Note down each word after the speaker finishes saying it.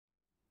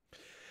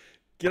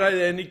G'day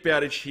there, Nick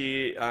Bowditch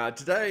here.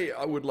 Today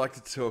I would like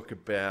to talk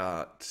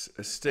about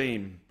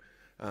esteem,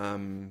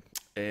 and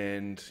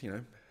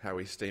how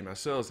we esteem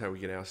ourselves, how we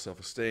get our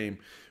self-esteem.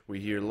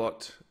 We hear a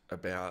lot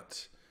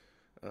about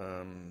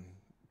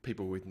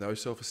people with no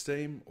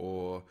self-esteem,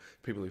 or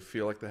people who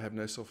feel like they have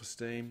no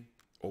self-esteem,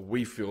 or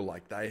we feel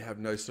like they have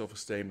no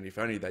self-esteem, and if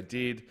only they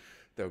did,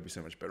 they would be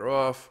so much better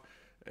off,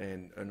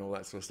 and all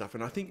that sort of stuff.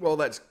 And I think while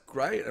that's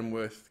great and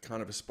worth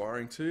kind of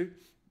aspiring to,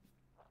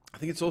 I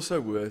think it's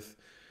also worth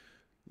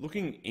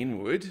looking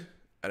inward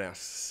at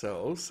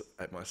ourselves,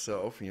 at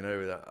myself,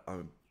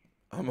 that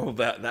I'm all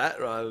about that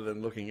rather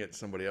than looking at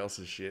somebody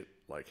else's shit.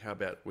 Like, how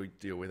about we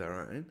deal with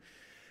our own?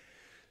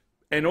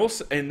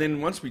 And then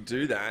once we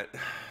do that,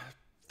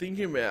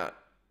 thinking about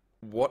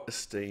what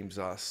esteems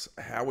us,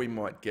 how we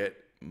might get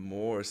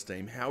more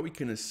esteem, how we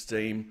can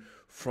esteem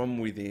from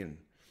within,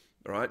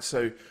 right?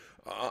 So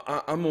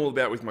I'm all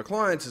about, with my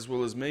clients as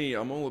well as me,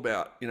 I'm all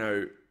about,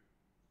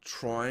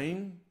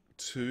 trying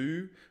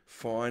to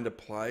find a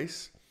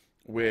place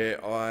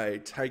where I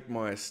take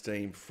my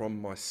esteem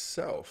from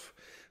myself.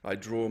 I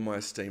draw my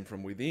esteem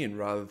from within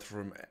rather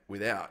than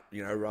without,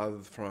 rather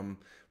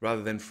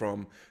than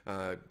from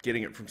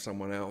getting it from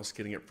someone else,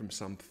 getting it from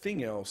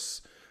something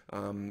else,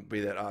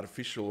 be that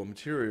artificial or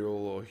material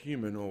or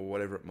human or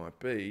whatever it might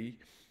be,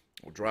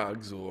 or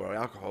drugs or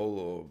alcohol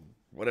or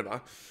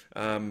whatever,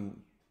 and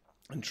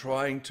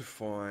trying to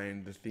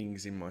find the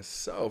things in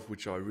myself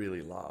which I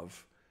really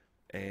love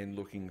and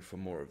looking for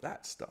more of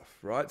that stuff,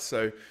 right?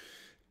 So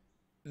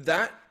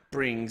that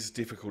brings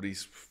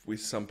difficulties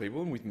with some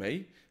people and with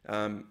me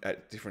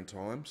at different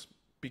times,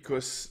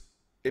 because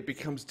it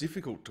becomes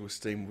difficult to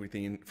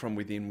esteem from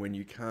within when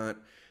you can't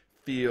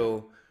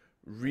feel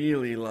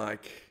really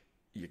like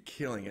you're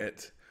killing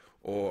it,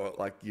 or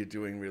like you're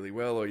doing really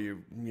well, or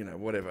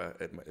whatever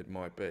it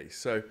might be.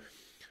 So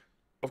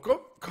I've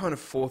got kind of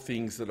 4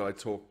 things that I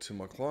talk to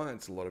my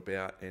clients a lot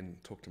about,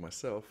 and talk to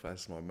myself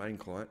as my main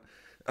client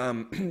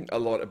a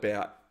lot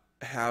about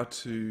how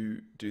to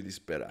do this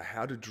better,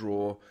 how to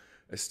draw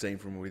esteem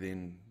from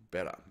within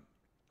better.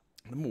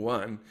 Number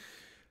 1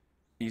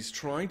 is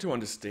trying to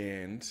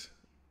understand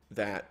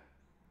that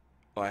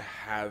I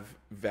have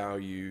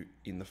value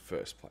in the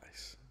first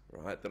place,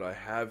 right? That I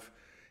have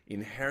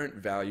inherent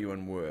value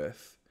and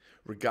worth,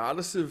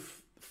 regardless of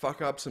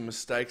fuck-ups and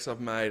mistakes I've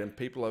made and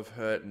people I've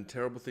hurt and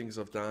terrible things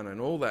I've done and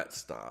all that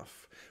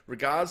stuff.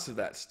 Regardless of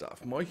that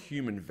stuff, my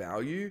human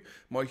value,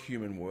 my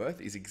human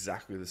worth is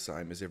exactly the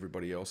same as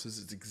everybody else's.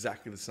 It's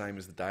exactly the same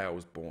as the day I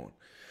was born.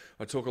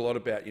 I talk a lot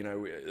about,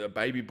 a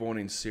baby born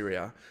in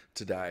Syria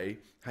today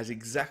has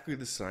exactly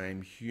the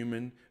same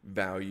human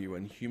value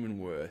and human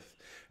worth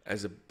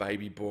as a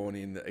baby born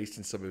in the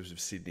eastern suburbs of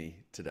Sydney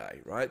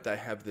today, right? They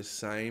have the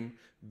same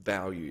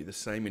value, the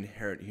same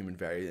inherent human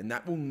value, and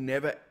that will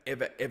never,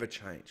 ever, ever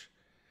change.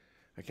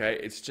 Okay,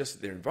 it's just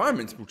that their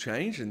environments will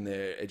change and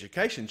their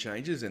education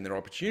changes and their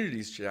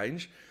opportunities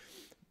change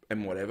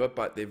and whatever,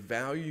 but their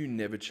value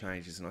never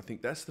changes. And I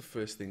think that's the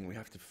first thing. We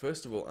have to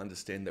first of all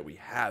understand that we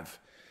have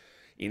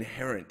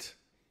inherent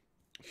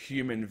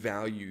human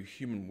value,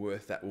 human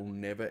worth that will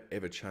never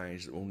ever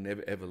change, that will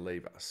never ever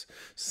leave us.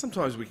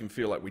 Sometimes we can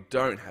feel like we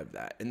don't have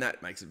that, and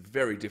that makes it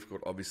very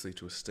difficult, obviously,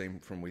 to esteem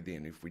from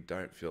within if we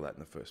don't feel that in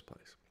the first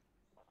place.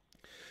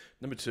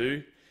 Number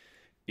 2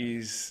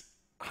 is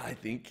I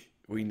think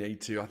I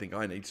need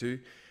to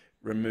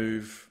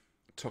remove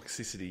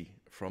toxicity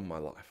from my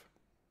life.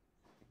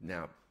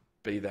 Now,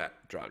 be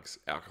that drugs,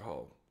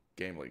 alcohol,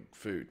 gambling,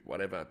 food,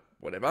 whatever,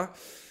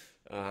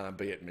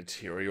 be it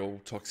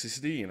material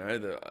toxicity,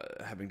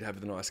 having to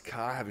have the nice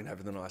car, having to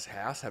have the nice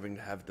house, having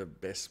to have the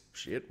best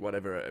shit,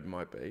 whatever it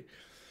might be.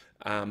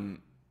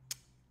 And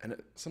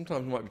it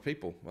sometimes might be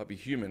people, might be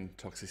human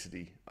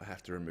toxicity I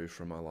have to remove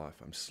from my life.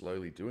 I'm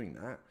slowly doing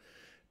that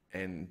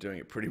and doing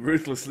it pretty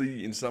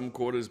ruthlessly in some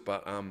quarters,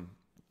 but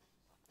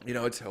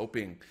it's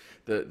helping.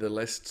 The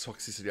less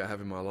toxicity I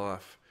have in my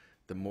life,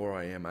 the more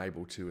I am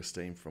able to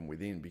esteem from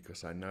within,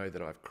 because I know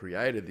that I've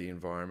created the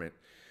environment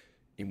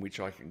in which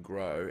I can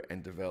grow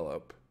and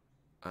develop,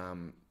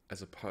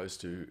 as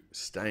opposed to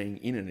staying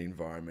in an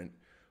environment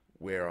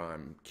where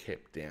I'm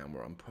kept down,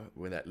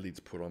 where that lid's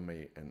put on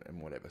me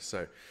and whatever.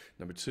 So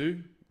number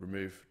 2,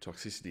 remove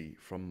toxicity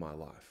from my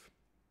life.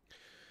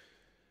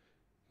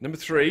 Number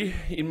 3,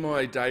 in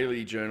my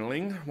daily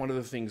journaling, one of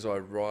the things I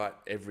write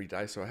every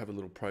day, so I have a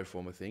little pro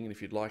forma thing, and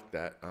if you'd like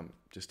that,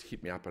 just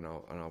hit me up and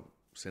I'll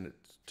send it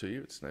to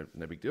you. It's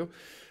no big deal.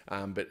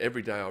 But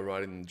every day I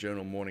write in the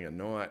journal, morning and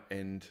night,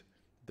 and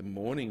the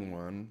morning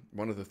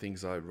one of the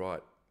things I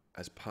write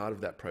as part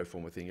of that pro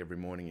forma thing every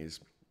morning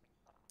is,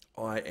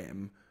 I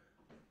am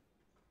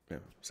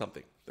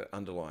something, that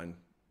underline,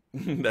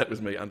 that was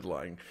me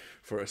underlining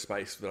for a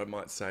space that I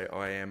might say,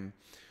 I am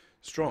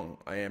strong,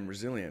 I am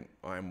resilient,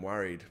 I am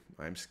worried,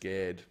 I am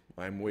scared,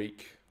 I am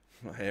weak,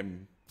 I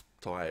am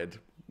tired,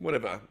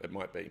 whatever it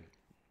might be.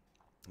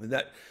 And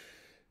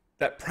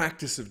that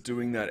practice of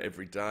doing that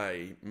every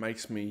day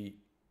makes me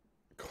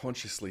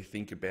consciously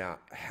think about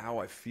how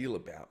I feel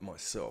about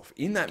myself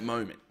in that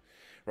moment,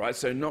 right?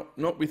 So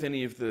not with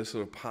any of the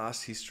sort of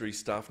past history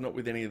stuff, not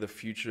with any of the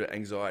future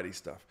anxiety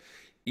stuff.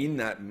 In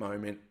that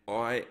moment,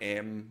 I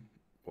am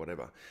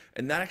whatever.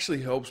 And that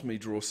actually helps me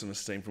draw some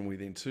esteem from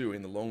within too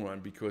in the long run,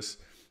 because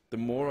the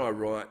more I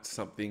write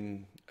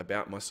something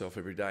about myself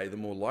every day, the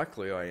more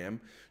likely I am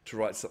to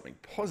write something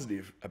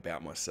positive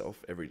about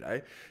myself every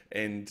day.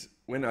 And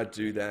when I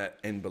do that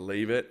and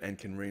believe it and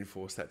can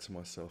reinforce that to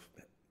myself,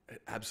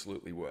 it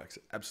absolutely works.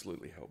 It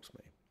absolutely helps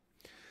me.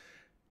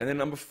 And then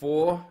number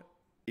 4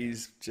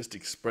 is just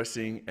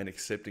expressing and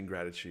accepting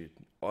gratitude.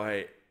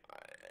 I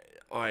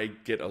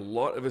get a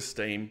lot of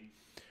esteem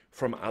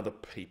from other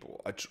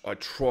people. I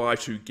try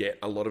to get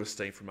a lot of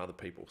esteem from other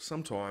people,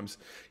 sometimes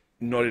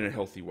not in a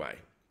healthy way.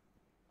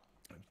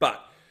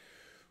 But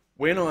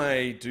when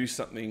I do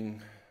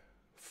something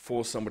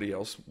for somebody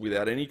else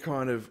without any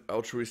kind of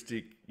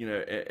altruistic,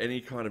 any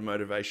kind of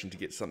motivation to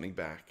get something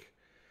back,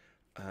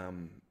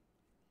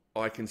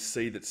 I can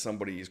see that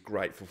somebody is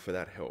grateful for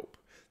that help.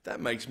 That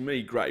makes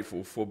me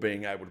grateful for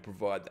being able to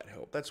provide that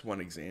help. That's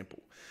one example.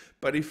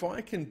 But if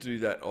I can do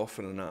that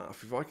often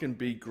enough, if I can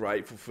be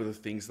grateful for the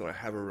things that I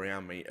have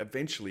around me,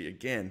 eventually,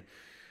 again,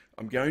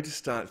 I'm going to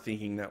start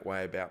thinking that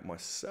way about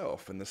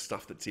myself and the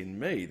stuff that's in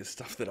me, the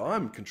stuff that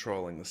I'm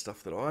controlling, the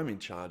stuff that I'm in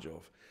charge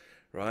of,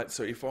 right?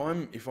 So if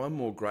I'm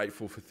more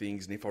grateful for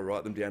things, and if I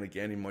write them down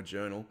again in my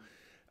journal,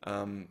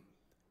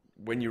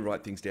 when you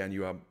write things down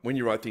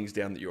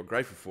that you're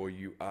grateful for,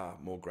 you are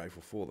more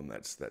grateful for them.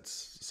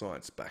 That's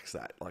science backs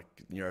that, like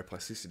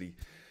neuroplasticity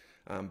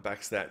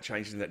backs that,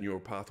 changing that neural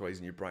pathways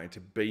in your brain to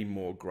be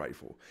more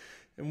grateful.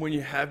 And when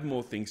you have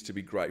more things to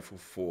be grateful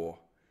for,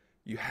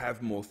 you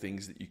have more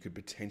things that you could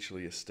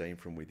potentially esteem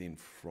from within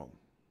from,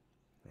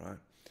 right?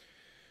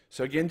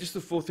 So again, just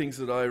the 4 things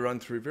that I run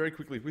through very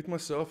quickly with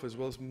myself as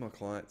well as with my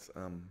clients.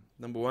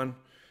 Number 1,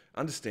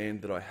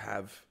 understand that I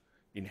have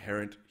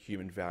inherent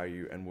human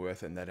value and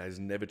worth, and that has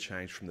never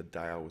changed from the day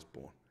I was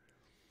born.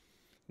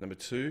 Number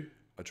 2,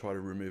 I try to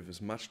remove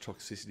as much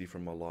toxicity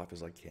from my life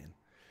as I can.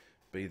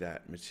 Be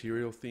that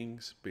material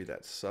things, be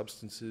that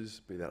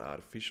substances, be that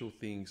artificial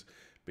things,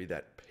 be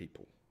that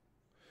people.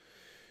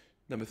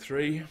 Number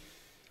 3,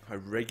 I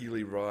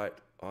regularly write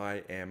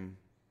I am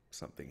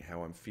something,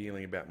 how I'm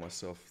feeling about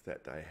myself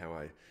that day, how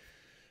I,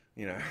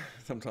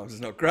 sometimes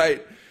it's not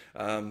great,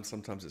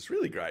 sometimes it's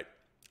really great,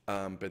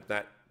 but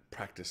that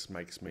practice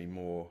makes me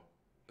more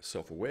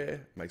self-aware,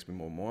 makes me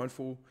more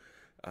mindful,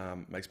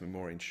 makes me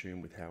more in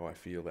tune with how I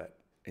feel that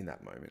in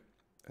that moment.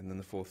 And then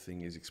the 4th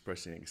thing is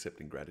expressing and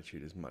accepting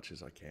gratitude as much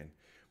as I can,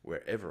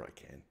 wherever I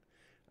can,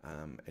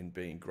 and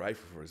being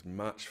grateful for as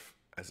much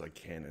as I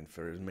can and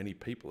for as many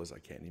people as I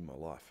can in my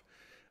life.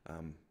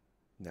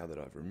 Now that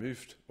I've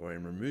removed or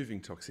am removing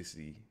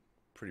toxicity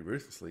pretty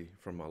ruthlessly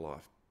from my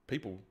life,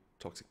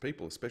 toxic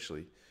people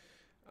especially,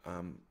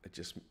 it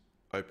just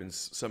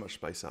opens so much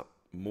space up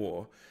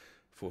more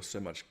for so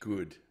much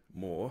good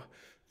more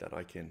that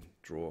I can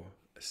draw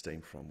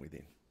esteem from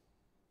within.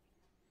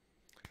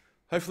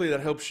 Hopefully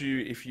that helps you.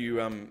 If you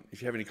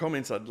have any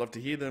comments, I'd love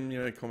to hear them.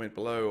 Comment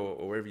below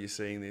or wherever you're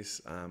seeing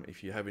this.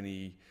 If you have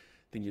anything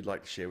you'd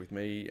like to share with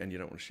me and you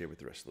don't want to share with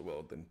the rest of the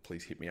world, then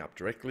please hit me up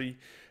directly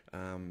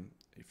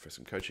for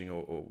some coaching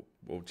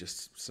or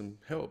just some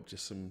help,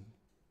 just some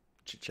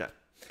chit chat.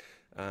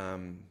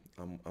 I'm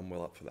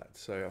well up for that.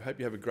 So I hope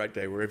you have a great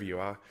day wherever you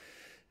are,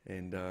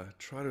 and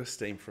try to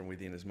esteem from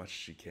within as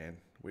much as you can.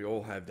 We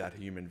all have that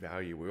human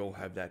value. We all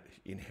have that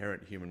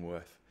inherent human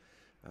worth.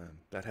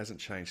 That hasn't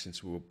changed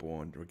since we were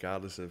born,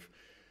 regardless of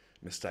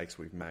mistakes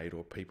we've made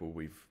or people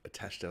we've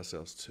attached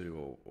ourselves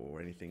to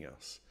or anything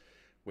else.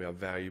 We are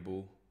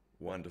valuable,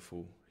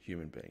 wonderful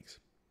human beings.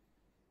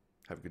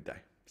 Have a good day.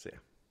 See ya.